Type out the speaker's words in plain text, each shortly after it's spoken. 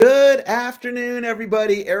Afternoon,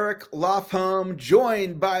 everybody. Eric Lofholm,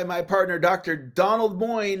 joined by my partner, Dr. Donald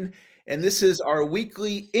Moyne, and this is our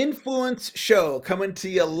weekly Influence Show coming to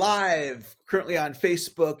you live, currently on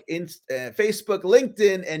Facebook,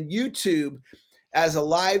 LinkedIn, and YouTube as a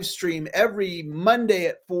live stream every Monday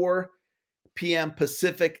at 4 p.m.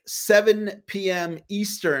 Pacific, 7 p.m.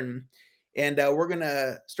 Eastern. And we're going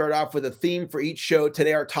to start off with a theme for each show.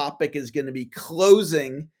 Today, our topic is going to be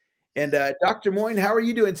closing. And Dr. Moyne, how are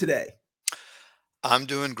you doing today? I'm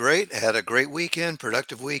doing great. Had a great weekend,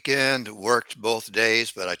 productive weekend, worked both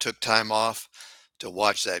days, but I took time off to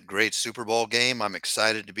watch that great Super Bowl game. I'm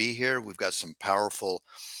excited to be here. We've got some powerful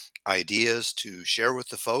ideas to share with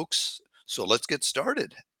the folks. So let's get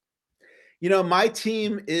started. My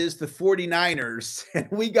team is the 49ers, and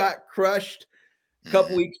we got crushed a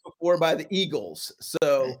couple Mhm, weeks before by the Eagles.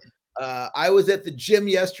 So I was at the gym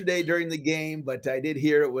yesterday during the game, but I did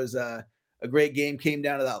hear it was a great game. Came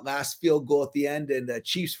down to that last field goal at the end, and the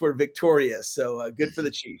Chiefs were victorious. So good for mhm. the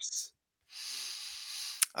Chiefs.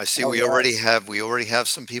 I see All right. we already have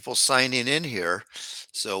some people signing in here.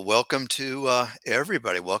 So welcome to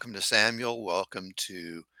everybody. Welcome to Samuel. Welcome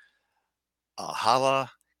to Hala,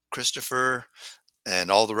 Christopher, and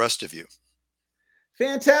all the rest of you.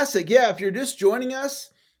 Fantastic. Yeah, if you're just joining us,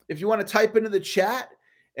 if you want to type into the chat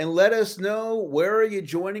and let us know where are you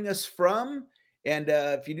joining us from, and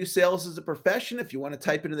if you do sales as a profession, if you want to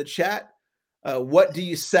type into the chat, what do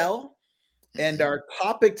you sell? And Mhm. our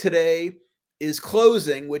topic today is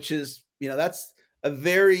closing, which is, that's a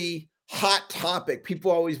very hot topic. People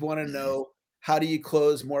always want to Mhm. know, how do you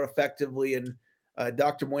close more effectively? And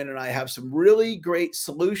Dr. Moyne and I have some really great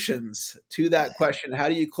solutions to that Mhm. question. How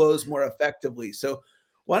do you close more effectively? So,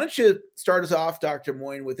 why don't you start us off, Dr.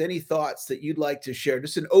 Moyne, with any thoughts that you'd like to share?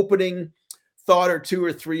 Just an opening thought or two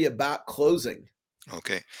or three about closing.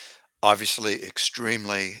 Okay. Obviously,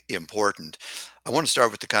 extremely important. I want to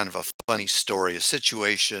start with the kind of a funny story, a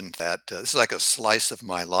situation that this is like a slice of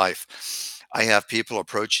my life. I have people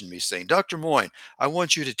approaching me saying, Dr. Moyne, I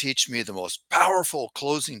want you to teach me the most powerful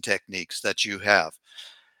closing techniques that you have.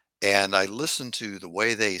 And I listen to the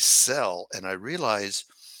way they sell, and I realize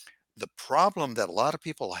the problem that a lot of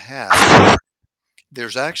people have is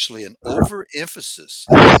there's actually an overemphasis.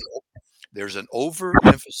 There's an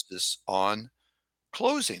overemphasis on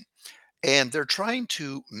closing. And they're trying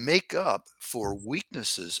to make up for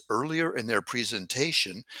weaknesses earlier in their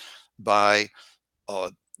presentation by,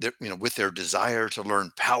 uh, with their desire to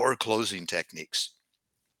learn power closing techniques.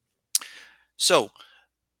 So,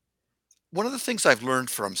 one of the things I've learned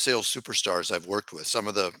from sales superstars I've worked with, some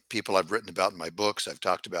of the people I've written about in my books, I've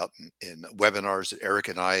talked about in webinars that Eric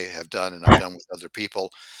and I have done, and I've done with other people,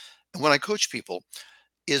 and when I coach people,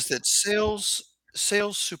 is that sales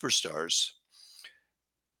superstars,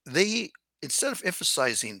 they instead of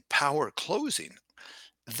emphasizing power closing,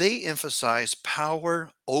 they emphasize power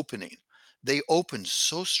opening. They open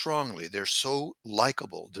so strongly, they're so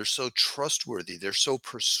likable, they're so trustworthy, they're so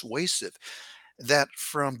persuasive that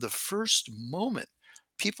from the first moment,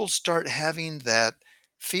 people start having that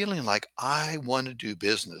feeling like, I want to do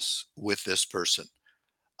business with this person.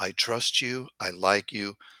 I trust you, I like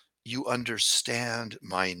you, you understand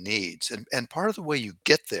my needs. And part of the way you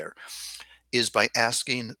get there is by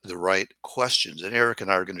asking the right questions. And Eric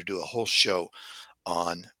and I are going to do a whole show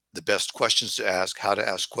on the best questions to ask, how to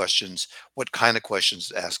ask questions, what kind of questions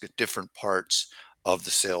to ask at different parts of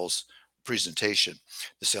the sales presentation,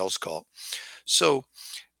 the sales call. So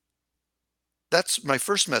that's my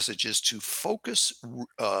first message, is to focus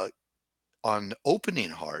on opening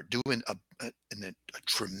hard, doing a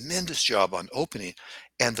tremendous job on opening,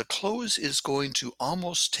 and the close is going to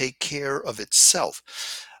almost take care of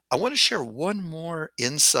itself. I want to share one more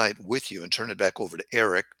insight with you and turn it back over to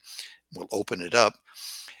Eric. We'll open it up.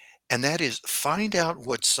 And that is, find out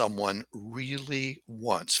what someone really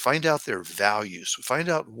wants. Find out their values. Find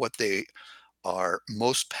out what they are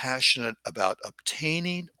most passionate about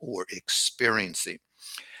obtaining or experiencing.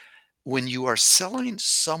 When you are selling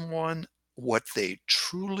someone what they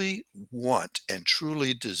truly want and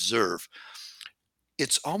truly deserve,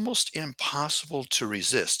 it's almost impossible to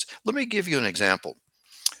resist. Let me give you an example.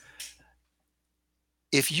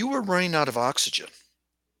 If you were running out of oxygen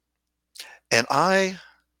and I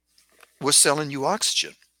was selling you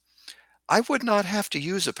oxygen, I would not have to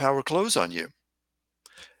use a power close on you.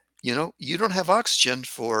 You don't have oxygen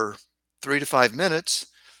for 3 to 5 minutes.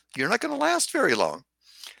 You're not going to last very long.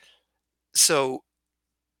 So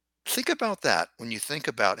think about that when you think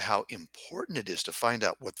about how important it is to find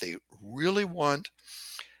out what they really want,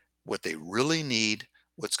 what they really need,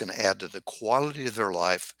 what's going to add to the quality of their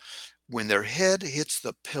life. When their head hits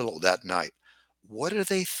the pillow that night, what are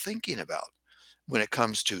they thinking about when it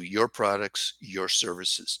comes to your products, your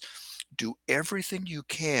services? Do everything you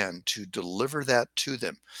can to deliver that to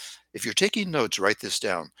them. If you're taking notes, write this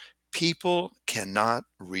down. People cannot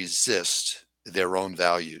resist their own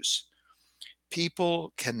values.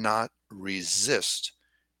 People cannot resist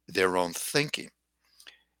their own thinking.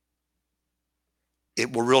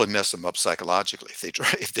 It will really mess them up psychologically if they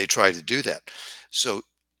try if they try to do that. So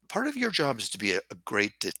part of your job is to be a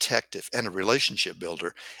great detective and a relationship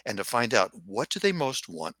builder and to find out what do they most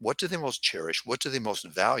want, what do they most cherish, what do they most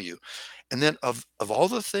value, and then of all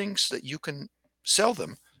the things that you can sell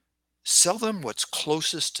them, sell them what's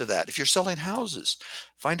closest to that. If you're selling houses,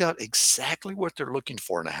 find out exactly what they're looking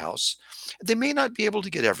for in a house. They may not be able to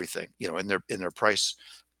get everything, in their price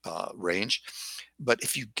range, but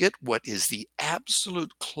if you get what is the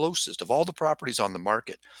absolute closest of all the properties on the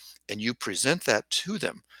market, and you present that to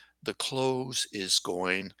them, the close is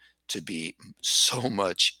going to be so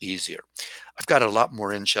much easier. I've got a lot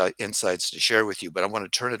more insights to share with you, but I want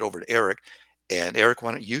to turn it over to Eric. And Eric,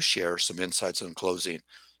 why don't you share some insights on closing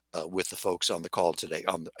with the folks on the call today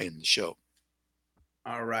in the show.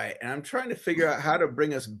 All right. And I'm trying to figure out how to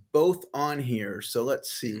bring us both on here. So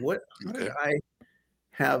let's see. How did Okay. I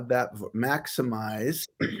have that maximize?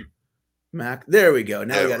 There we go.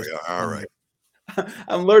 Now we There got we are. All right. to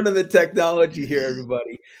I'm learning the technology here, Mhm,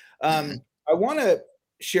 everybody. mhm, I want to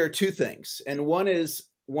share two things. And one is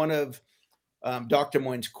one of Dr.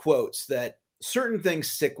 Moyne's quotes that certain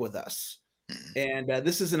things stick with us. mhm, And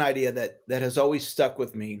this is an idea that has always stuck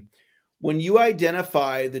with me. When you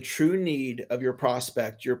identify the true need of your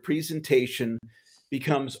prospect, your presentation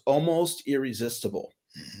becomes almost irresistible.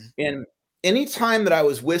 mhm, And anytime that I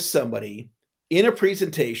was with somebody in a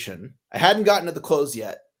presentation, I hadn't gotten to the close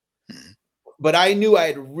yet, mhm, but I knew I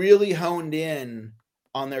had really honed in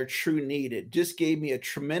on their true need. It just gave me a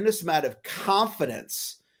tremendous amount of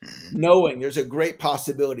confidence mhm, knowing there's a great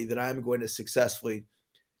possibility that I'm going to successfully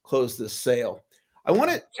close this sale. I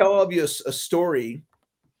want mhm, to tell all of you a story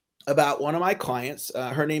about one of my clients.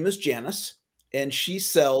 Her name is Janice, and she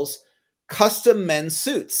sells custom men's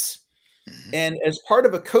suits. mhm, And as part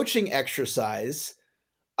of a coaching exercise,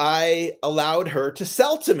 I allowed her to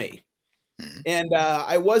sell to me. mhm, And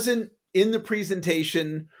I wasn't in the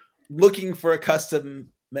presentation looking for a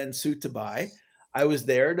custom men's suit to buy. I was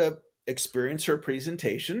there to experience her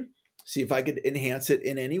presentation, see if I could enhance it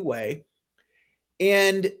in any way.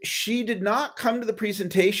 And she did not come to the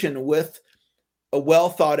presentation with a well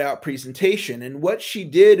thought out presentation. And what she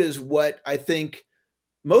did is what I think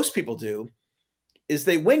most people do is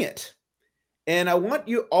they wing it. And I want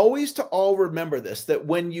you always to all remember this, that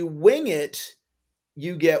when you wing it,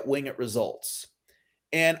 you get wing it results.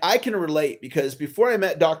 And I can relate because before I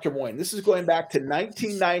met Dr. Moyne, this is going back to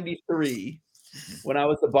 1993 mhm, when I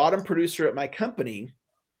was the bottom producer at my company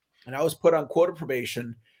and I was put on quota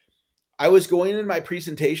probation. I was going in my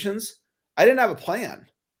presentations. I didn't have a plan.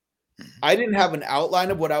 mhm, I didn't have an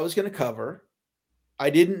outline of what I was going to cover. I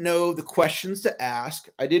didn't know the questions to ask.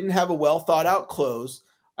 I didn't have a well thought out close.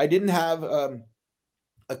 I didn't have a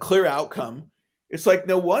clear outcome. It's like,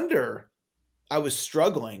 no wonder I was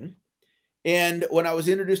struggling. And when I was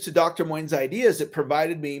introduced to Dr. Moyne's ideas, it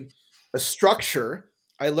provided me a structure.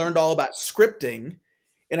 I learned all about scripting,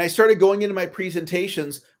 and I started going into my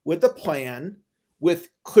presentations with a plan, with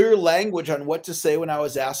clear language on what to say when I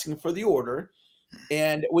was asking for the order.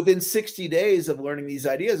 And within 60 days of learning these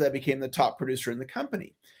ideas, I became the top producer in the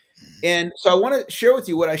company. mhm, And so I want to share with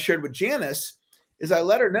you what I shared with Janice is I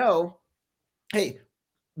let her know, hey,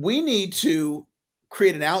 we need to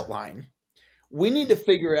create an outline. We need to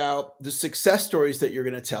figure out the success stories that you're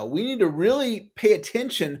going to tell. We need to really pay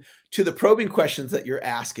attention to the probing questions that you're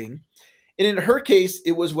asking. And in her case,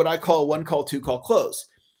 it was what I call a one call, two call close,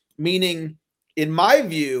 meaning, in my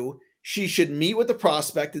view, she should meet with the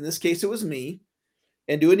prospect. In this case, it was me,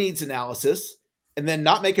 and do a needs analysis and then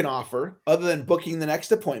not make an offer other than booking the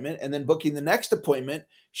next appointment. And then booking the next appointment,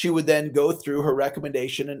 she would then go through her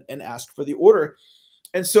recommendation and ask for the order.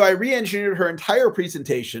 And so I re-engineered her entire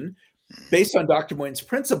presentation mhm, based on Dr. Moyne's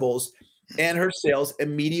principles, and mhm, her sales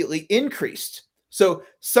immediately increased. So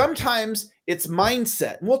sometimes it's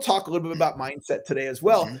mindset, and we'll talk a little bit about mindset today as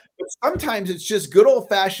well. mhm, But sometimes it's just good old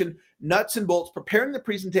fashioned nuts and bolts, preparing the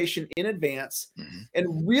presentation in advance mhm,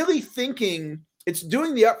 and really thinking it's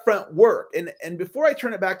doing the upfront work. And before I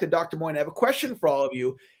turn it back to Dr. Moyne, I have a question for all of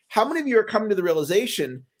you. How many of you are coming to the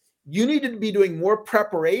realization you need to be doing more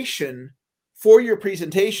preparation for your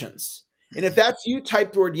presentations? And if mhm, that's you,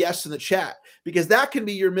 type the word yes in the chat because that can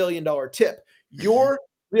be your $1,000,000 tip. mhm, Your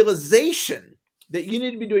realization that you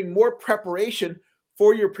need to be doing more preparation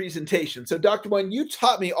for your presentation. So, Dr. Moine, you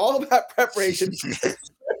taught me all about preparation and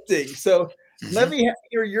scripting. So, let Mhm. me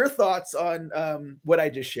hear your thoughts on what I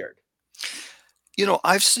just shared.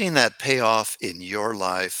 I've seen that pay off in your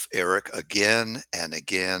life, Eric, again and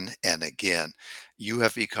again and again. You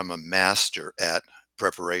have become a master at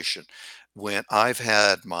preparation. When I've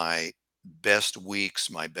had my best weeks,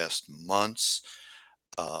 my best months,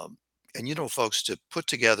 um, and folks, to put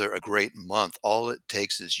together a great month, all it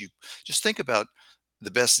takes is you just think about the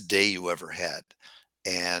best day you ever had,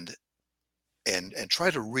 and and try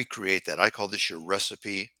to recreate that. I call this your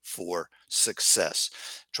recipe for success.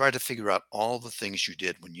 Try to figure out all the things you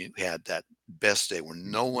did when you had that best day when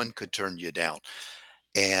no one could turn you down,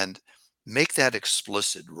 and make that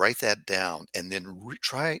explicit. Write that down, and then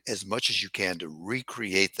try as much as you can to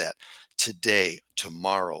recreate that today,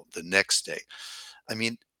 tomorrow, the next day. I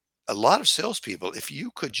mean, a lot of salespeople, if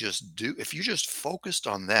you just focused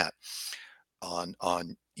on that,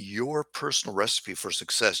 on your personal recipe for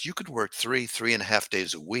success, you could work 3.5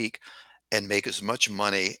 days a week and make as much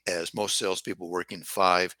money as most salespeople working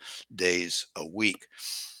 5 days a week.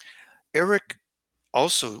 Eric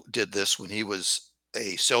also did this when he was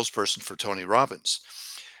a salesperson for Tony Robbins.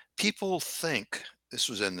 People think this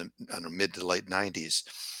was in the, I don't know, mid to late 90s.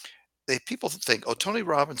 People think, oh, Tony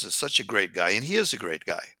Robbins is such a great guy, and he is a great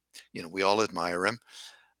guy. We all admire him.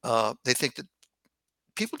 They think that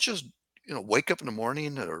people just wake up in the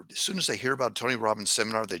morning, or as soon as they hear about Tony Robbins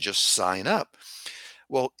seminar, they just sign up.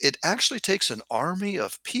 Well, it actually takes an army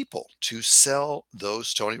of people to sell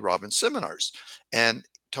those Tony Robbins seminars. And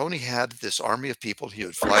Tony had this army of people. He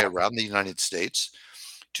would fly around the United States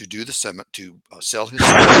to do the sell his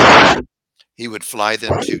seminars. He would fly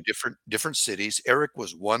them to different cities. Eric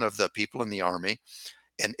was one of the people in the army,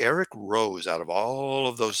 and Eric rose out of all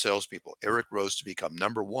of those salespeople. Eric rose to become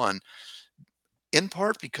number one, in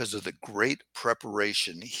part because of the great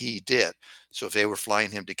preparation he did. So if they were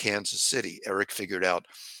flying him to Kansas City, Eric figured out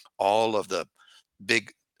all of the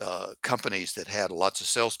big companies that had lots of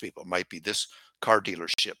salespeople. It might be this car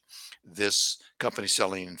dealership, this company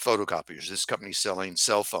selling photocopiers, this company selling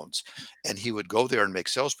cell phones. And he would go there and make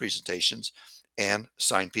sales presentations and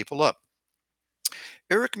sign people up.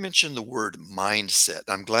 Eric mentioned the word mindset.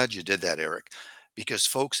 I'm glad you did that, Eric, because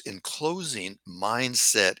folks, in closing,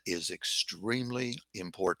 mindset is extremely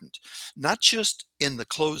important. Not just in the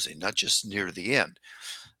closing, not just near the end,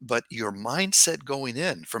 but your mindset going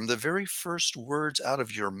in from the very first words out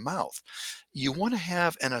of your mouth. You want to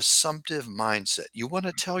have an assumptive mindset. You want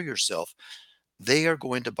to tell yourself, they are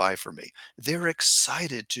going to buy from me. They're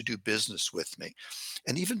excited to do business with me.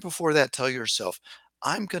 And even before that, tell yourself,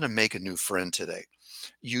 I'm going to make a new friend today.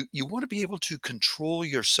 You want to be able to control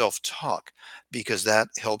your self-talk, because that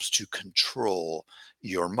helps to control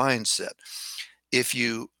your mindset. If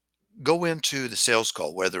you go into the sales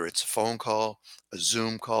call, whether it's a phone call, a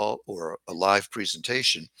Zoom call, or a live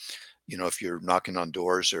presentation, if you're knocking on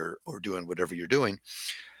doors or doing whatever you're doing,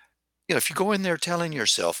 if you go in there telling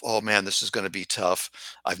yourself, oh man, this is going to be tough.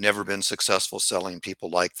 I've never been successful selling people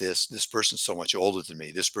like this. This person's so much older than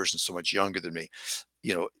me. This person's so much younger than me.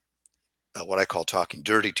 You know, what I call talking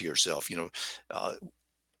dirty to yourself, uh,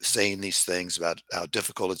 saying these things about how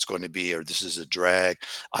difficult it's going to be, or this is a drag.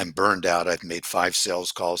 I'm burned out. I've made 5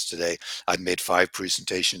 sales calls today. I've made 5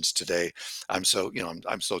 presentations today. I'm so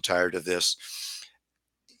tired of this.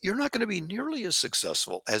 You're not going to be nearly as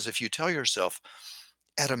successful as if you tell yourself,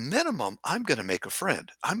 at a minimum, I'm going to make a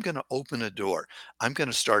friend. I'm going to open a door. I'm going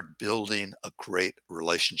to start building a great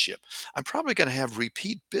relationship. I'm probably going to have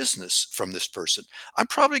repeat business from this person. I'm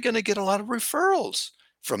probably going to get a lot of referrals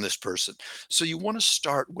from this person. So you want to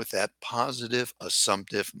start with that positive,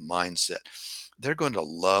 assumptive mindset. They're going to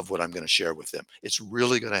love what I'm going to share with them. It's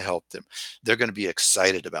really going to help them. They're going to be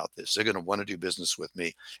excited about this. They're going to want to do business with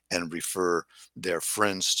me and refer their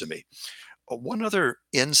friends to me. One other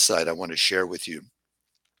insight I want to share with you,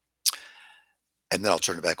 and then I'll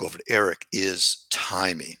turn it back over to Eric, is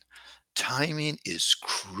timing. Timing is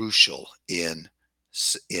crucial in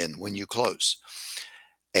when you close.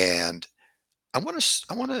 And I want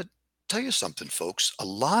to tell you something, folks. A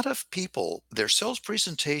lot of people, their sales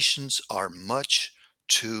presentations are much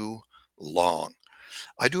too long.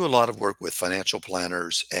 I do a lot of work with financial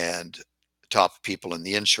planners and top people in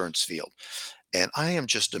the insurance field. And I am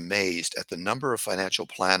just amazed at the number of financial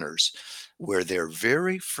planners where their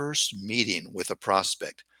very first meeting with a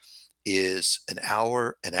prospect is an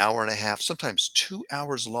hour and a half, sometimes 2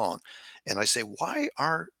 hours long. And I say, why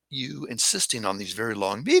are you insisting on these very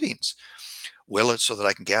long meetings? will it so that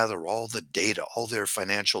I can gather all the data, all their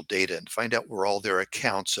financial data, and find out where all their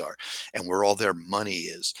accounts are and where all their money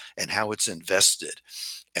is and how it's invested.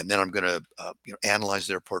 And then I'm going to analyze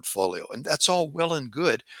their portfolio. And that's all well and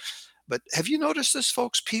good. But have you noticed this,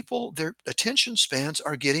 folks? People, their attention spans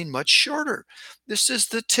are getting much shorter. This is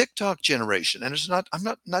the TikTok generation. And I'm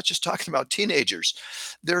not just talking about teenagers.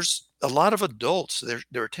 There's a lot of adults,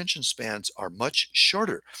 their attention spans are much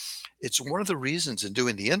shorter. It's one of the reasons in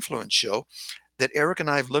doing the influence show that Eric and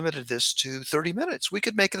I have limited this to 30 minutes. We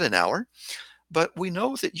could make it an hour, but we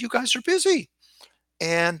know that you guys are busy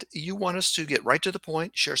and you want us to get right to the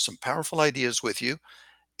point, share some powerful ideas with you,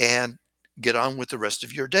 and get on with the rest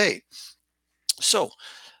of your day. So,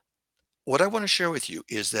 what I want to share with you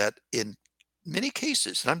is that in many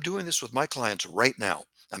cases, and I'm doing this with my clients right now,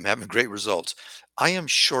 I'm having great results. I am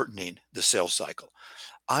shortening the sales cycle.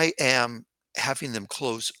 I am having them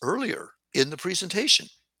close earlier in the presentation.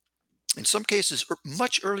 In some cases,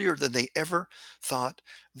 much earlier than they ever thought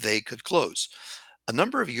they could close. A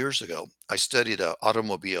number of years ago, I studied an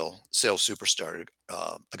automobile sales superstar,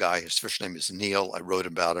 a guy, his first name is Neil. I wrote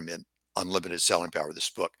about him in Unlimited Selling Power, this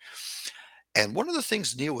book. And one of the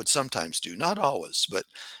things Neil would sometimes do, not always, but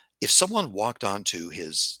if someone walked onto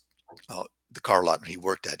the car lot he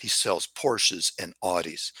worked at, he sells Porsches and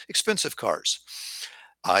Audis, expensive cars.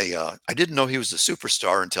 I didn't know he was a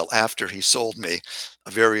superstar until after he sold me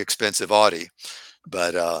a very expensive Audi,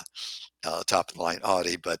 but top of the line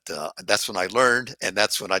Audi. But that's when I learned, and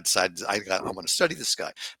that's when I decided I want to study this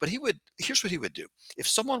guy. But here's what he would do: if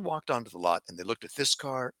someone walked onto the lot and they looked at this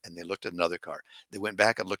car and they looked at another car, they went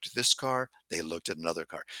back and looked at this car, they looked at another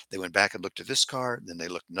car, they went back and looked at this car, then they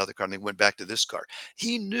looked at another car, and they went back to this car.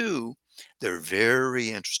 He knew they're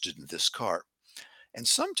very interested in this car. And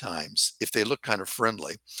sometimes, if they look kind of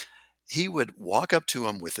friendly, he would walk up to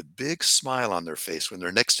them with a big smile on their face when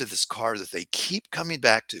they're next to this car that they keep coming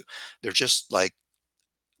back to. They're just like,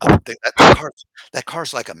 that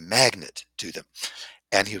car's like a magnet to them.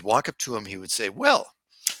 And he'd walk up to him, he would say, "Well,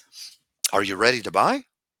 are you ready to buy?"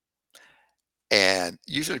 And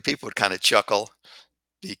usually people would kind of chuckle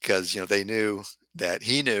because, they knew that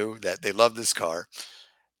he knew that they loved this car.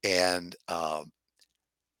 And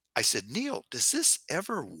I said, "Neil, does this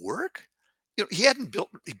ever work?" He hadn't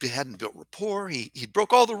built rapport. He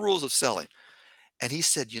broke all the rules of selling. And he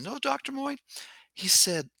said, Dr. Moy, he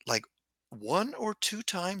said, like 1 or 2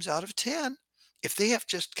 times out of 10, if they have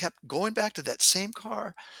just kept going back to that same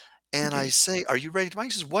car and I Mhm. say, "Are you ready to buy?"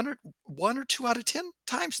 He says, "1 or 2 out of 10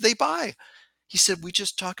 times they buy." He said, "We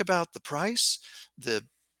just talk about the price, the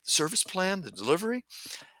service plan, the delivery."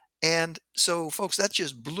 And so, folks, that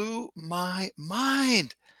just blew my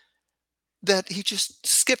mind that he just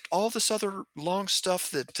skipped all this other long stuff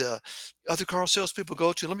that other car salespeople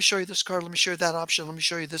go to. "Let me show you this car. Let me show you that option. Let me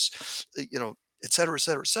show you this, et cetera, et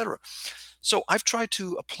cetera, et cetera." So I've tried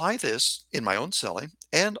to apply this in my own selling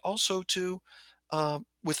and also to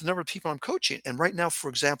with the number of people I'm coaching. And right now, for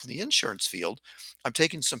example, in the insurance field, I'm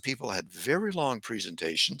taking some people that had very long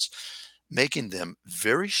presentations, making them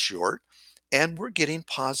very short, and we're getting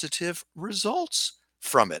positive results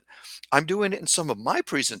from it. I'm doing it in some of my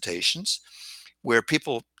presentations where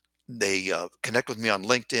people they connect with me on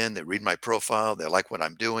LinkedIn, they read my profile, they like what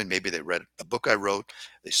I'm doing, maybe they read a book I wrote,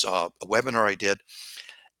 they saw a webinar I did,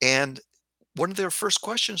 and one of their first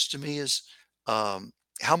questions to me is,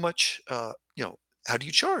 how much, how do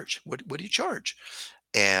you charge? What do you charge?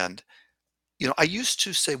 And, I used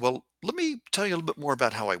to say, well, let me tell you a little bit more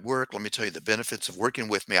about how I work. Let me tell you the benefits of working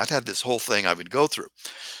with me. I'd had this whole thing I would go through.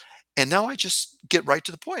 And now I just get right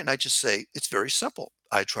to the point and I just say, it's very simple.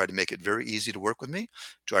 I try to make it very easy to work with me,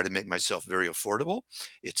 try to make myself very affordable.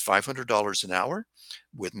 It's $500 an hour.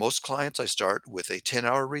 With most clients, I start with a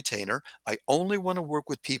 10-hour retainer. I only want to work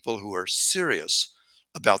with people who are serious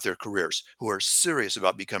about their careers, who are serious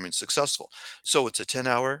about becoming successful. So it's a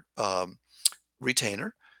 10-hour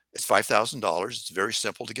retainer. It's $5,000. It's very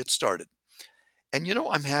simple to get started. And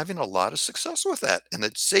I'm having a lot of success with that, and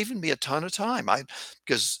it's saving me a ton of time. I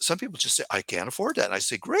Because some people just say, "I can't afford that." And I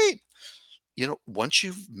say, "Great." Once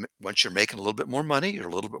you're making a little bit more money, you're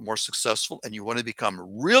a little bit more successful, and you want to become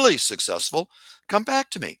really successful, come back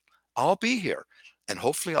to me. I'll be here, and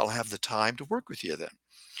hopefully I'll have the time to work with you then.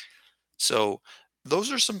 So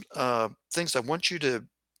those are some things I want you to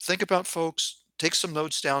think about, folks. Take some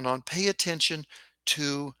notes down on. Pay attention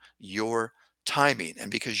to your timing,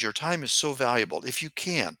 and because your time is so valuable, if you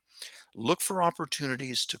can, look for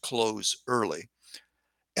opportunities to close early.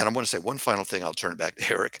 And I'm going to say one final thing, I'll turn it back to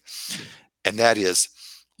Eric, and that is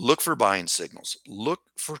look for buying signals. Look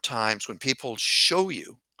for times when people show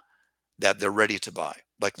you that they're ready to buy.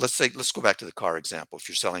 Like, let's go back to the car example. If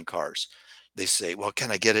you're selling cars, They say, well,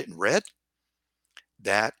 can I get it in red?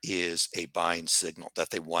 That is a buying signal that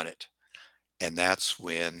they want it. And that's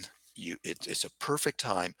when it's a perfect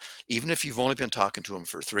time, even if you've only been talking to them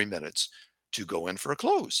for 3 minutes, to go in for a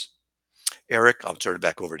close. Eric, I'll turn it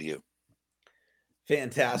back over to you.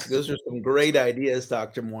 Fantastic. Those are some great ideas,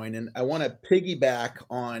 Dr. Moyne. And I want to piggyback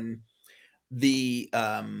on the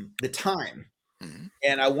time. Mhm.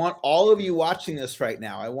 And I want all of you watching this right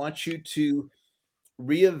now, I want you to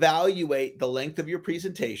reevaluate the length of your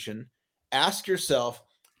presentation. Ask yourself,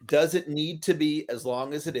 does it need to be as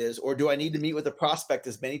long as it is, or do I need to meet with a prospect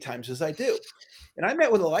as many times as I do? And I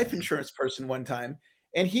met with a life Mhm. insurance person one time,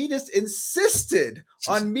 and he just insisted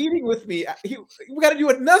on meeting with me. We got to do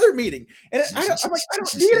another meeting, and I'm like, I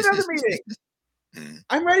don't need another meeting. Mhm.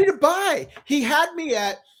 I'm ready to buy. He had me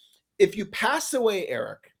at, if you pass away,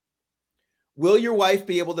 Eric, will your wife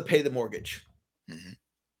be able to pay the mortgage? Mhm.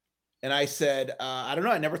 And I said, I don't know.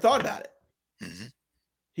 I never thought about it. Mhm.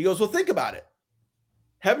 He goes, well, think about it.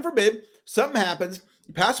 Heaven forbid, something happens,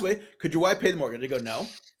 you pass away. Could your wife pay the mortgage? I go, no.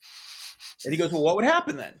 And he goes, well, what would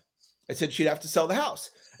happen then? I said, she'd have to sell the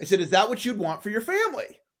house. I said, is that what you'd want for your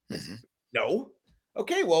family? Mhm. No.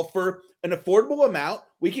 Okay, well, for an affordable amount,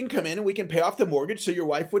 we can come in and we can pay off the mortgage so your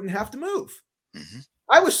wife wouldn't have to move. Mhm.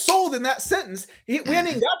 I was sold in that sentence. We hadn't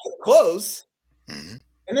even Mhm. got to the close. Mhm.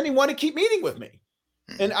 And then he wanted to keep meeting with me.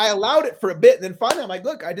 And Mhm. I allowed it for a bit. And then finally, I'm like,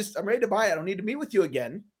 look, I'm ready to buy it. I don't need to meet with you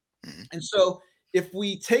again. Mhm. And so if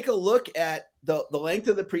we take a look at the length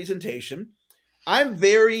of the presentation, I'm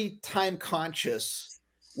very time conscious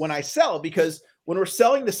when I sell, because when we're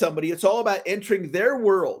selling to somebody, it's all about entering their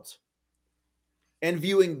world and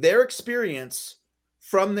viewing their experience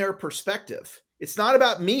from their perspective. It's not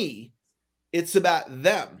about me, it's about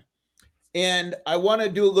them. And I want to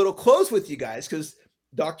do a little close with you guys, because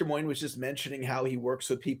Dr. Moyne was just mentioning how he works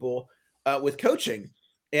with people with coaching.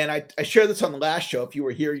 And I shared this on the last show. If you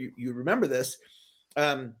were here, you remember this.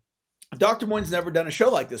 Um, Dr. Moyne's never done a show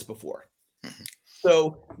like this before. Mhm.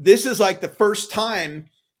 So this is like the first time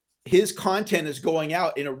his content is going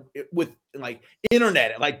out with like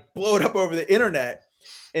internet, like blow it up over the internet.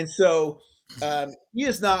 And so he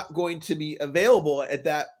is not going to be available at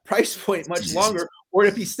that price point much longer. Or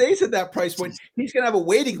if he stays at that price point, he's going to have a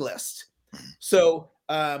waiting list. So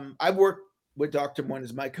I've worked with Dr. Moyne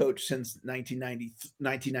as my coach since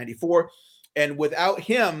 1994. And without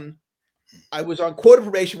him, I was on quota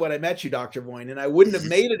probation when I met you, Dr. Moyne, and I wouldn't have Mhm.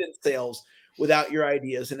 made it in sales without your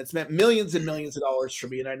ideas. And it's meant millions and millions of dollars for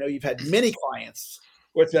me. And I know you've had many clients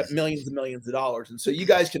where it's meant millions and millions of dollars. And so you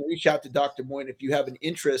guys can reach out to Dr. Moyne if you have an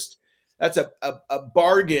interest. That's a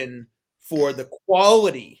bargain for the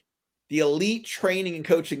quality, the elite training and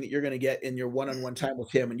coaching that you're going to get in your one-on-one time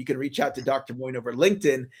with him. And you can reach out to Dr. Moyne over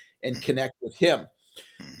LinkedIn and connect with him.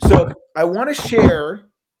 So I want to share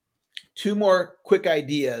two more quick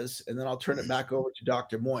ideas, and then I'll turn it back over to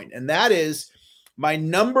Dr. Moyne. And that is my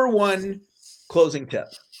number one closing tip.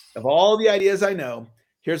 Of all the ideas I know,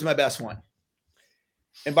 here's my best one.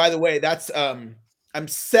 And by the way, that's I'm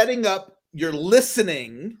setting up your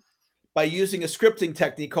listening by using a scripting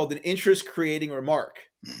technique called an interest creating remark.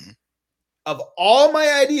 Mhm. Of all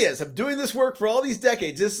my ideas of doing this work for all these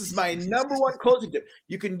decades, this is my number one closing tip.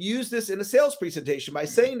 You can use this in a sales presentation by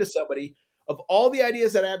saying to somebody, of all the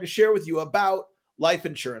ideas that I have to share with you about life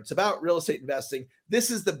insurance, about real estate investing,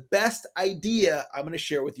 this is the best idea I'm going to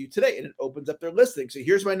share with you today. And it opens up their listening. So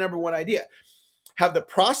here's my number one idea: have the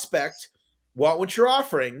prospect want what you're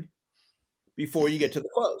offering before you get to the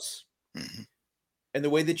close. Mhm. And the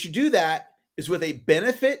way that you do that is with a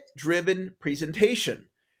benefit driven presentation.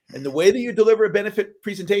 And the way that you deliver a benefit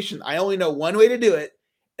presentation, I only know one way to do it,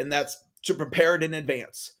 and that's to prepare it in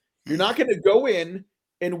advance. You're Mhm. not going to go in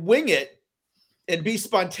and wing it and be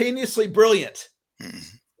spontaneously brilliant. Mhm.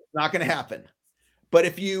 It's not going to happen. But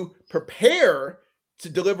if you prepare to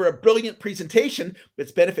deliver a brilliant presentation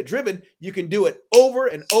that's benefit driven, you can do it over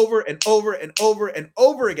and over and over and over and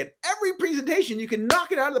over again. Every presentation, you can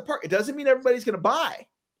knock it out of the park. It doesn't mean everybody's going to buy.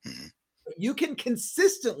 Mhm. You can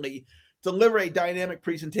consistently deliver a dynamic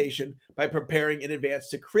presentation by preparing in advance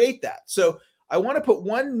to create that. So I want to put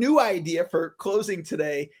one new idea for closing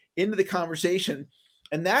today into the conversation,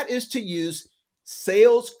 and that is to use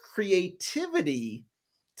sales creativity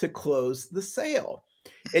to close the sale.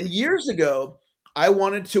 And years ago, I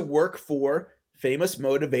wanted to work for famous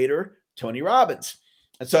motivator Tony Robbins.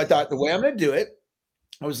 And so I thought the way I'm going to do it,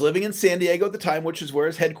 I was living in San Diego at the time, which is where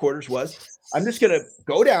his headquarters was. I'm just going to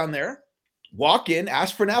go down there, walk in,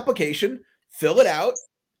 ask for an application, fill it out,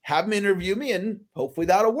 have him interview me, and hopefully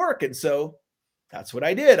that'll work. And so that's what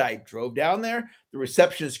I did. I drove down there. The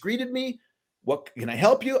receptionist greeted me. What can I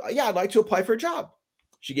help you? Yeah, I'd like to apply for a job.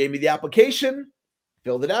 She gave me the application,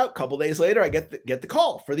 filled it out. A couple days later, I get the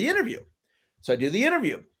call for the interview. So I do the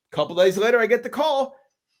interview. A couple days later, I get the call.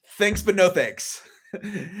 Thanks, but no thanks.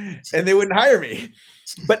 And they wouldn't hire me.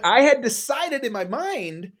 But I had decided in my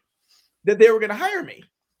mind that they were going to hire me.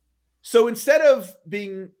 So instead of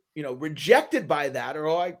being, rejected by that, or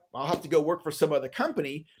I'll have to go work for some other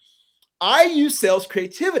company, I use sales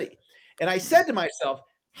creativity. And I said to myself,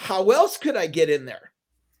 how else could I get in there?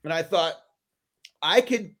 And I thought I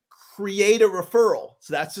could create a referral.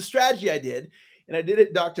 So that's the strategy I did. And I did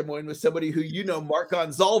it, Dr. Moyne, with somebody who Mark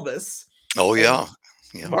Gonzalez. Oh, And yeah.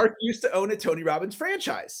 Yeah. Mark used to own a Tony Robbins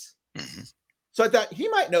franchise. Mhm. So I thought he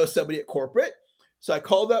might know somebody at corporate. So I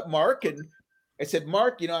called up Mark and I said,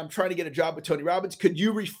 Mark, I'm trying to get a job with Tony Robbins. Could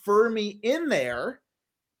you refer me in there?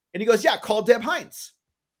 And he goes, yeah, call Deb Hines.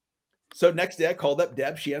 So next day I called up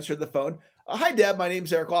Deb. She answered the phone. Hi, Deb. My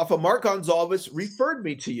name's Eric Loffa. Mark Gonzalez referred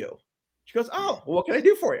me to you. She goes, oh, well, what can I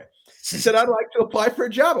do for you? He said, I'd like to apply for a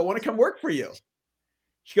job. I want to come work for you.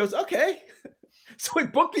 She goes, okay. So we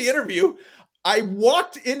booked the interview. I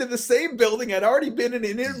walked into the same building. I'd already been in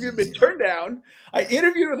an interview, been turned down. I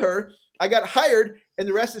interviewed with her. I got hired, and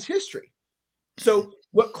the rest is history. So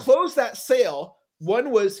what closed that sale,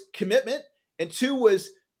 one was commitment, and two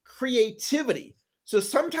was creativity. So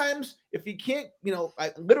sometimes if you can't,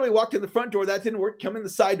 I literally walked in the front door, that didn't work. Come in the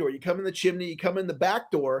side door, you come in the chimney, you come in the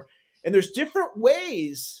back door, and there's different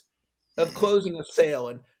ways of closing a sale.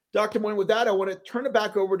 And Dr. Moyne, with that, I want to turn it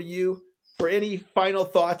back over to you for any final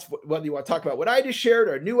thoughts, whether you want to talk about what I just shared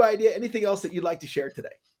or a new idea, anything else that you'd like to share today.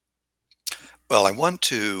 Well, I want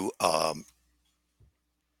to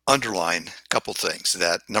underline a couple things.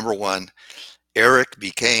 That number one, Eric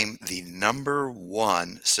became the number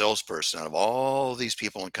one salesperson out of all these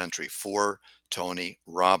people in the country for Tony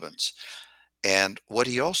Robbins. And what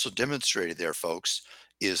he also demonstrated there, folks,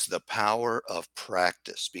 is the power of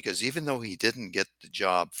practice. Because even though he didn't get the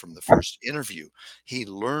job from the first interview, he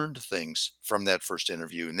learned things from that first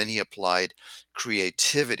interview, and then he applied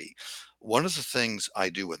creativity. One of the things I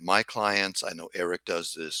do with my clients, I know Eric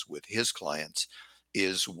does this with his clients,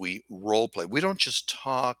 is we role play. We don't just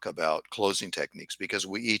talk about closing techniques because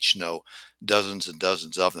we each know dozens and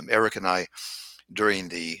dozens of them. Eric and I, during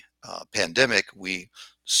the pandemic, we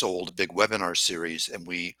sold a big webinar series and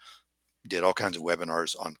we did all kinds of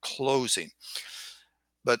webinars on closing.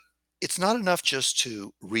 But it's not enough just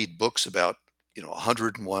to read books about,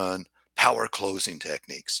 101 power closing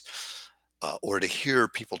techniques or to hear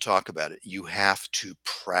people talk about it. You have to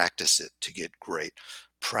practice it to get great.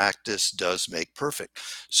 Practice does make perfect.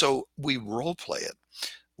 So we role play it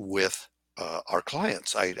with our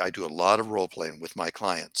clients. I do a lot of role playing with my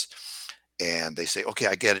clients. And they say, okay,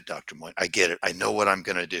 I get it, Dr. Moyne. I get it. I know what I'm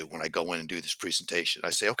going to do when I go in and do this presentation. I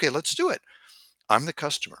say, okay, let's do it. I'm the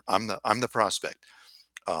customer. I'm the prospect.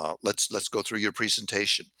 Let's go through your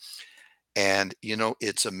presentation. And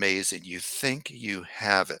it's amazing. You think you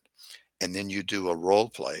have it, and then you do a role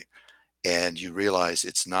play, and you realize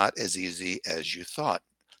it's not as easy as you thought.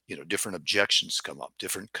 Different objections come up,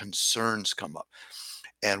 different concerns come up.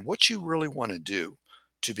 And what you really want to do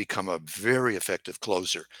to become a very effective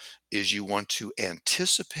closer is you want to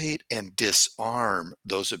anticipate and disarm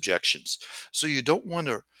those objections. So you don't want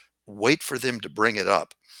to wait for them to bring it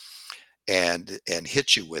up and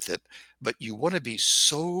hit you with it, but you want to be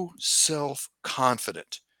so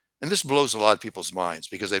self-confident. And this blows a lot of people's minds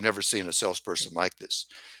because they've never seen a salesperson like this,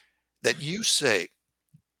 that you say,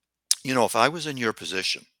 if I was in your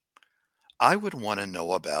position, I would want to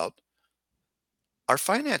know about our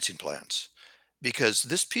financing plans because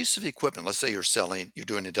this piece of equipment, let's say you're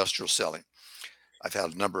doing industrial selling. I've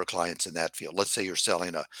had a number of clients in that field. Let's say you're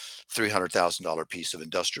selling a $300,000 piece of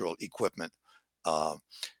industrial equipment. Uh,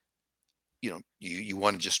 you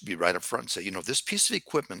want to just be right up front and say, this piece of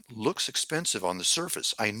equipment looks expensive on the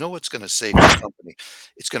surface. I know it's going to save your company.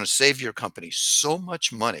 It's going to save your company so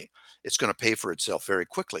much money. It's going to pay for itself very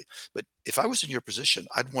quickly. But if I was in your position,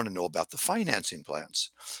 I'd want to know about the financing plans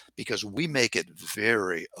because we make it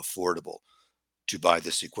very affordable to buy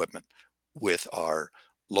this equipment with our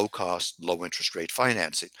low cost, low interest rate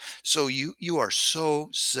financing. So you are so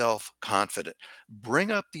self-confident. Bring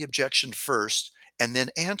up the objection first and then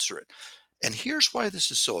answer it. And here's why this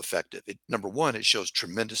is so effective. Number one, it shows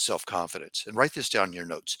tremendous self-confidence. And write this down in your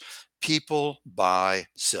notes. People buy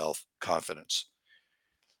self-confidence.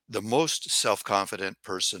 The most self-confident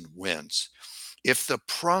person wins. If the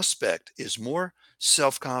prospect is more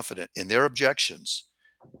self-confident in their objections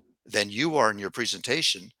than you are in your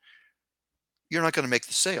presentation, you're not going to make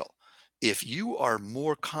the sale. If you are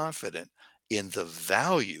more confident in the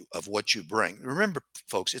value of what you bring, remember,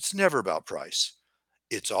 folks, it's never about price.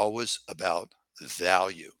 It's always about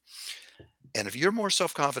value. And if you're more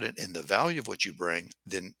self-confident in the value of what you bring,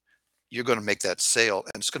 then you're going to make that sale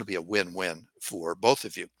and it's going to be a win-win for both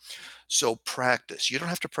of you. So practice. You don't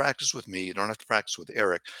have to practice with me. You don't have to practice with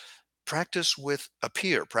Eric. Practice with a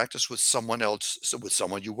peer, practice with someone else, with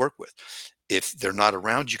someone you work with. If they're not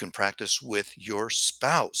around, you can practice with your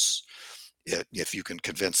spouse. If you can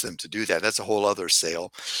convince them to do that, that's a whole other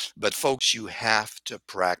sale. But folks, you have to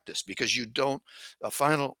practice because you don't. A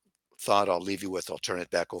final thought I'll leave you with, I'll turn it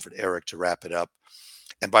back over to Eric to wrap it up.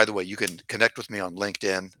 And by the way, you can connect with me on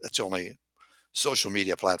LinkedIn. That's the only social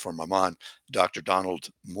media platform I'm on, Dr. Donald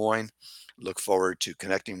Moyne. Look forward to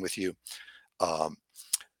connecting with you. Um,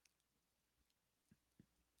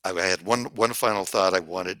 I had one final thought I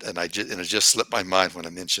wanted, and it just slipped my mind when I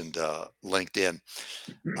mentioned LinkedIn.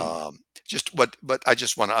 Just what, but I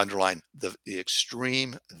just want to underline the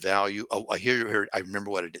extreme value. Oh, I hear, I remember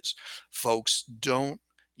what it is. Folks, don't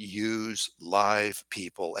use live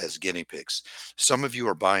people as guinea pigs. Some of you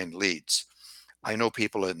are buying leads. I know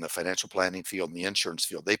people in the financial planning field and the insurance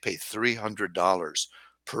field, they pay $300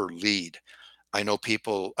 per lead. I know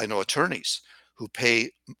attorneys who pay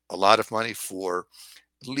a lot of money for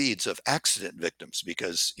leads of accident victims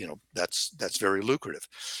because, that's very lucrative.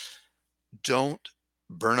 Don't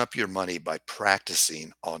burn up your money by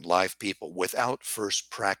practicing on live people without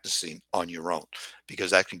first practicing on your own,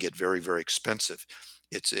 because that can get very, very expensive.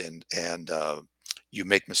 It's in and You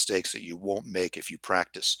make mistakes that you won't make if you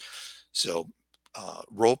practice. So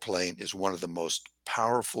role playing is one of the most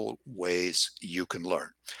powerful ways you can learn.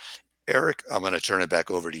 Eric, I'm going to turn it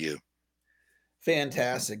back over to you.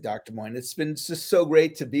 Fantastic, Dr. Moyne. It's been just so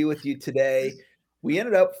great to be with you today. We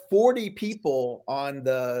ended up 40 people on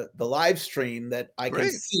the live stream that I can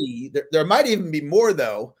Great. see. There might even be more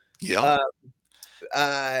though, Yeah.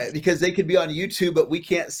 uh, because they could be on YouTube, but we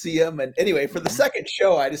can't see them. And anyway, for the Mhm. second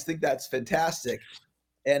show, I just think that's fantastic.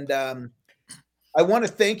 And I want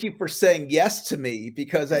to thank you for saying yes to me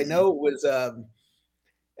because I Mhm. know it was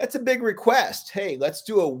that's a big request. Hey, let's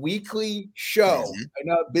do a weekly show. Mhm. I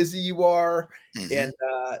know how busy you are, Mhm. and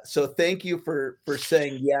so thank you for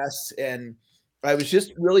saying yes. And I was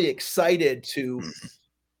just really excited to Mhm.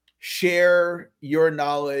 share your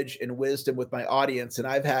knowledge and wisdom with my audience, and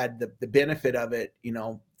I've had the benefit of it,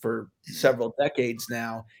 for Mhm. several decades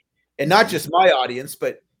now, and not Mhm. just my audience,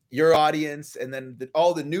 but your audience, and then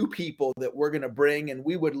all the new people that we're going to bring. And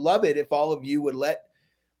we would love it if all of you would let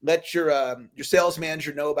your sales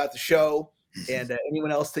manager know about the show, Mhm. and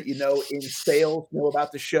anyone else that you know in sales know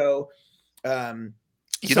about the show. Um,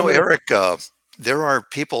 some of the Eric, there are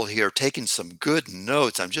people here taking some good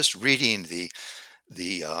notes. I'm just reading the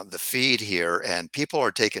feed here, and people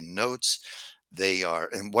are taking notes.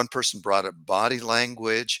 And one person brought up body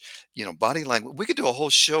language. Body language. We could do a whole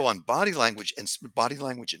show on body language and body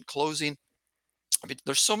language in closing. I mean,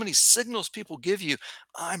 there's so many signals people give you.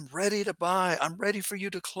 I'm ready to buy. I'm ready for you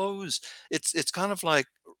to close. It's kind of like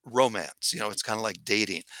romance. It's kind of like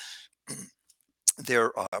dating.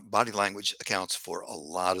 Their body language accounts for a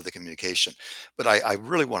lot of the communication. But I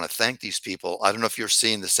really want to thank these people. I don't know if you're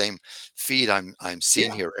seeing the same feed I'm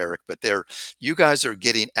seeing Yeah, here, Eric, but you guys are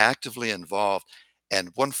getting actively involved.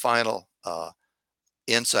 And one final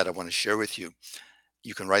insight I want to share with you.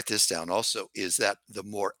 You can write this down also, is that the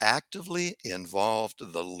more actively involved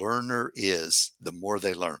the learner is, the more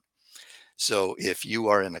they learn. So if you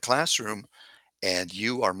are in a classroom and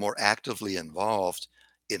you are more actively involved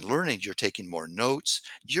in learning, you're taking more notes,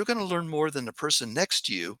 you're going to learn more than the person next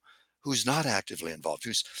to you who's not actively involved,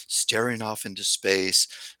 who's staring off into space,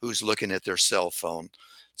 who's looking at their cell phone.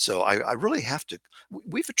 So I really have to.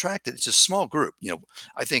 We've attracted. It's a small group.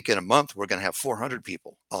 I think in a month we're going to have 400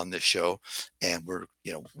 people on this show, and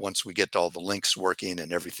once we get all the links working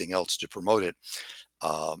and everything else to promote it,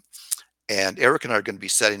 um, and Eric and I are going to be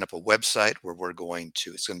setting up a website where it's going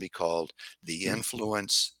to be called The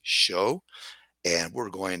Influence Show. And we're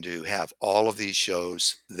going to have all of these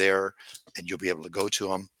shows there, and you'll be able to go to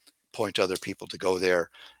them, point other people to go there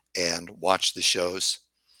and watch the shows.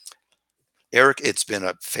 Eric, it's been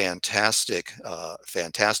a fantastic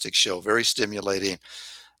show, very stimulating.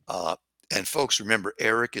 Uh, and folks, remember,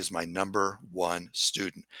 Eric is my number one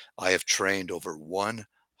student. I have trained over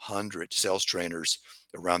 100 sales trainers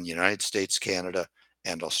around the United States, Canada,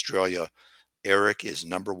 and Australia. Eric is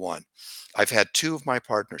number one. I've had two of my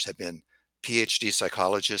partners have been PhD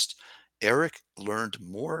psychologists. Eric learned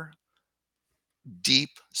more deep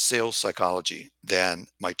sales psychology than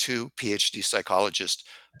my two PhD psychologist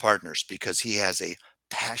partners because he has a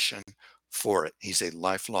passion for it. He's a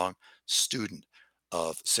lifelong student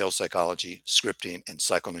of sales psychology, scripting, and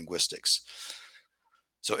psycholinguistics.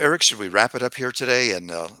 So, Eric, should we wrap it up here today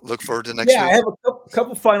and look forward to next Yeah, I week? have a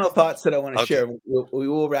couple final thoughts that I want to Okay. share. We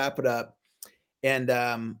will wrap it up.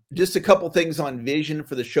 And just a couple things on vision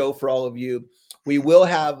for the show for all of you. We will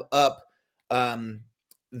have up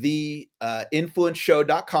the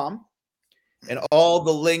influenceshow.com and Mhm. all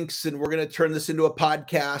the links, and we're going to turn this into a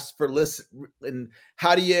podcast for listen, and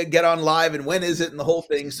how do you get on live and when is it, and the whole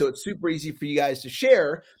thing, so it's super easy for you guys to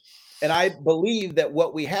share. And I believe that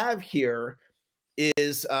what we have here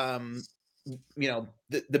is the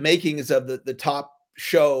makings of the top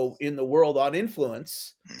show in the world on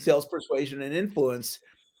influence, Mhm. sales, persuasion, and influence.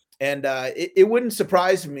 And it wouldn't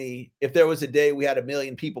surprise me if there was a day we had 1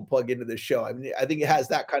 million people plug into this show. I mean, I think it has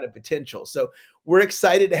that kind of potential. So we're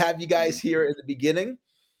excited to have you guys here in the beginning.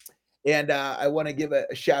 And I want to give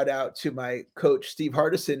a shout out to my coach, Steve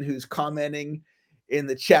Hardison, who's commenting in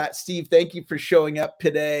the chat. Steve, thank you for showing up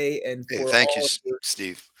today and Hey, for thank you, all of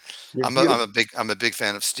Steve. your I'm a beautiful. big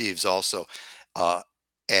fan of Steve's also, uh,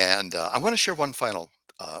 and I want to share one final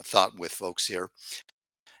thought with folks here,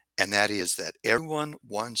 and that is that everyone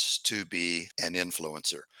wants to be an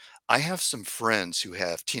influencer. I have some friends who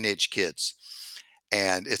have teenage kids,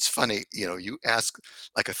 and it's funny, you ask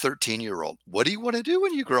like a 13-year-old, "What do you want to do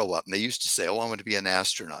when you grow up?" And they used to say, "Oh, I want to be an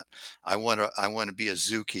astronaut. I want to be a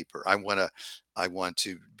zookeeper. I want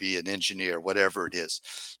to be an engineer, whatever it is,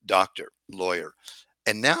 doctor, lawyer."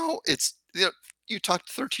 And now you talk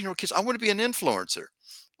to 13-year-old kids, "I want to be an influencer."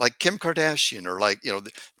 Like Kim Kardashian or like,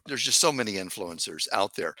 there's just so many influencers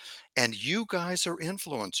out there. And you guys are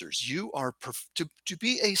influencers. You are to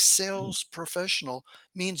be a sales professional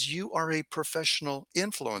means you are a professional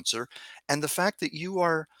influencer. And the fact that you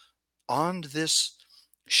are on this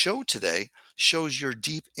show today shows your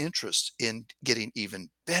deep interest in getting even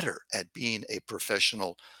better at being a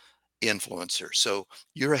professional influencer. So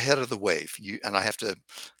you're ahead of the wave. And I have to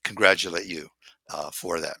congratulate you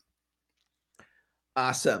for that.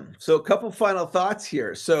 Awesome. So a couple final thoughts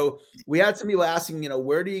here. So we had some people asking,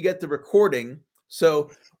 where do you get the recording?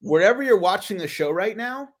 So wherever you're watching the show right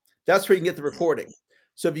now, that's where you can get the recording.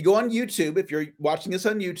 So if you go on YouTube, if you're watching this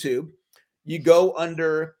on YouTube, you go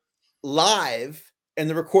under live and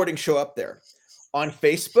the recordings show up there. On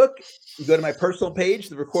Facebook, you go to my personal page,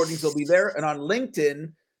 the recordings will be there. And on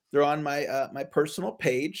LinkedIn, they're on my personal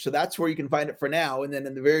page. So that's where you can find it for now. And then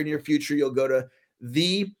in the very near future, you'll go to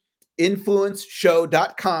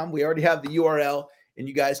theinfluenceshow.com. We already have the URL and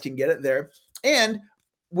you guys can get it there. And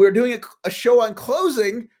we're doing a show on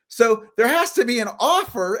closing. So there has to be an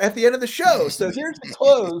offer at the end of the show. So here's the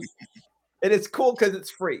close. And it's cool because it's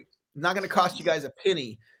free. Not going to cost you guys a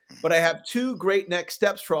penny. But I have two great next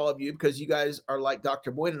steps for all of you because you guys are like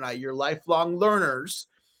Dr. Boyd and I, you're lifelong learners.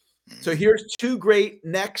 So here's two great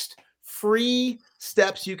next free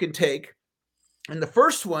steps you can take. And the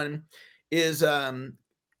first one is a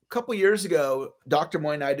couple years ago, Dr.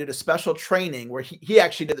 Moy and I did a special training where he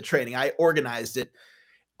actually did the training. I organized it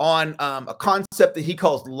on a concept that he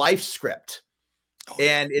calls life script. Oh,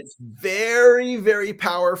 yeah. And it's very, very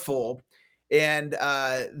powerful. And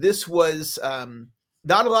this was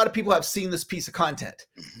not a lot of people have seen this piece of content.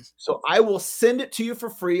 Mhm. So I will send it to you for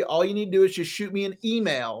free. All you need to do is just shoot me an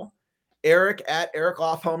email,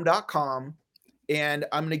 eric@ericoffhome.com, and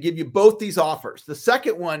I'm going to give you both these offers. The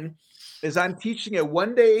second one is I'm teaching a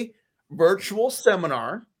one-day virtual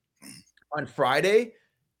seminar on Friday,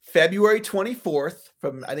 February 24th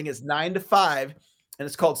from I think it's 9 to 5, and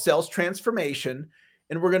it's called Sales Transformation.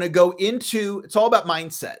 And we're going to go into it's all about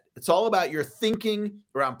mindset. It's all about your thinking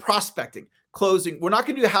around prospecting, closing. We're not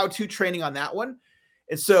going to do how-to training on that one.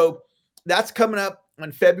 And so that's coming up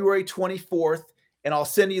on February 24th. And I'll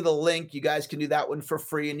send you the link. You guys can do that one for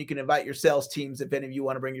free. And you can invite your sales teams if any of you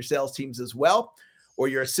want to bring your sales teams as well, or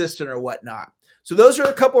your assistant or whatnot. So those are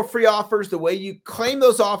a couple of free offers. The way you claim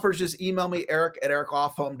those offers, just email me,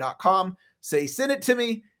 eric@ericoffhome.com. Say, send it to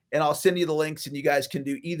me, and I'll send you the links, and you guys can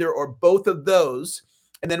do either or both of those.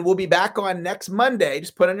 And then we'll be back on next Monday.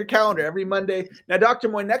 Just put on your calendar every Monday. Now, Dr.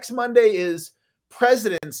 Moy, next Monday is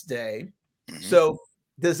President's Day. Mhm. So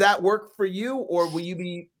does that work for you, or will you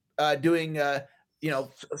be doing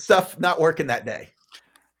stuff not working that day?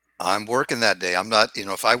 I'm working that day. I'm not,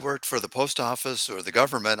 if I worked for the post office or the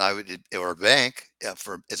government, or a bank,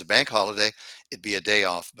 for it's a bank holiday, it'd be a day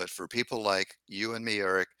off. But for people like you and me,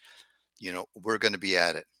 Eric, we're going to be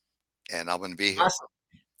at it, and I'm going to be here. Awesome.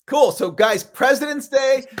 Cool. So, guys, President's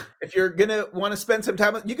Day, if you're going to want to spend some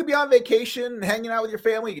time, you could be on vacation, hanging out with your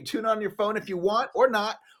family. You can tune on your phone if you want or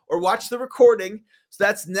not, or watch the recording. So,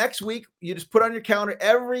 that's next week. You just put on your calendar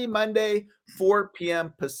every Monday, 4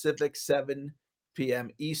 p.m. Pacific, 7 p.m.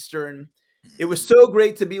 Eastern. It was so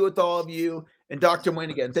great to be with all of you. And Dr. Wayne,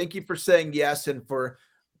 again, thank you for saying yes and for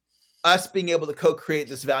us being able to co-create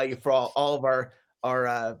this value for all of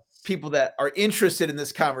our people that are interested in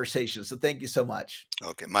this conversation. So thank you so much.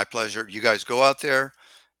 Okay, my pleasure. You guys go out there,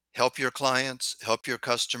 help your clients, help your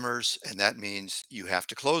customers, and that means you have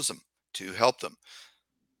to close them to help them.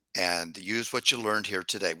 And use what you learned here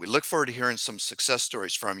today. We look forward to hearing some success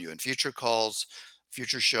stories from you in future calls,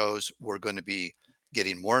 future shows. We're going to be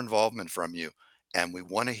getting more involvement from you, and we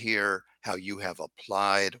want to hear how you have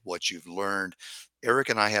applied what you've learned. Eric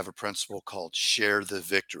and I have a principle called share the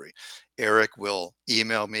victory. Eric will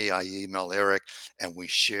email me, I email Eric, and we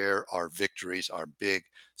share our victories, our big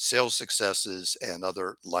sales successes and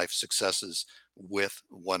other life successes with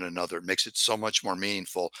one another. It makes it so much more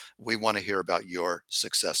meaningful. We want to hear about your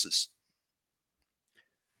successes.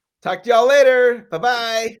 Talk to y'all later. Bye Okay.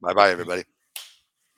 bye. Bye bye, everybody.